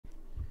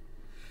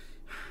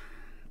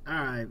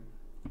Alright,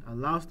 I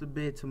lost a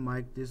bet to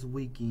Mike this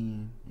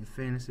weekend in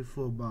fantasy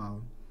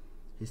football.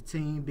 His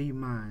team beat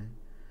mine.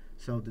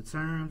 So the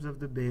terms of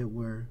the bet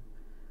were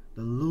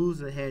the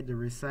loser had to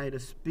recite a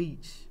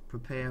speech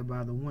prepared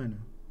by the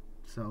winner.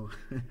 So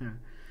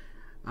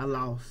I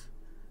lost.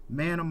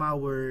 Man of my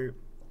word,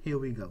 here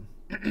we go.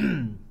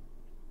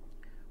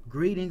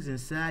 Greetings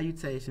and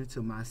salutations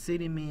to my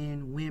city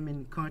men,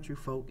 women, country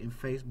folk, and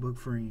Facebook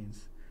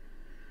friends.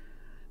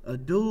 A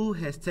duel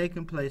has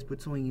taken place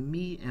between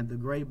me and the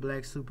great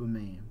black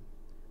Superman.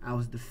 I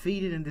was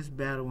defeated in this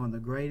battle on the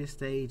greatest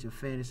stage of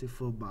fantasy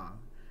football.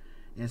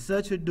 In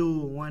such a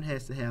duel, one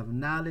has to have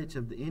knowledge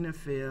of the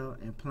NFL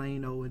and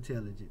plain old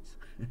intelligence.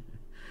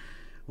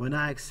 When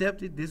I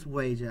accepted this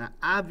wager,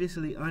 I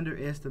obviously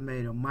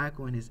underestimated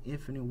Michael and his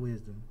infinite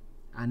wisdom.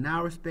 I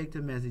now respect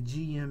him as a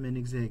GM and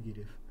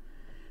executive.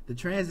 The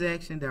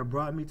transaction that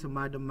brought me to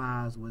my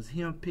demise was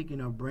him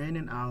picking up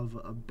Brandon Oliver,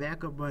 a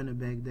backup running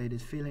back that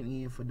is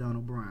filling in for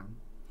Donald Brown.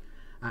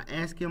 I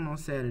asked him on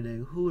Saturday,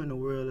 who in the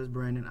world is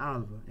Brandon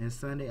Oliver? And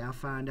Sunday I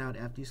find out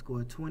after he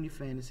scored 20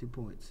 fantasy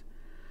points.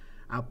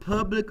 I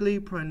publicly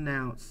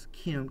pronounce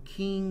Kim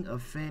king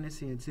of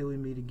fantasy until we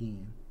meet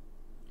again.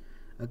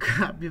 A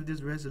copy of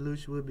this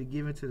resolution will be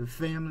given to the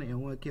family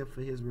and one kept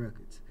for his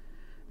records.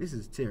 This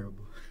is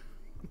terrible.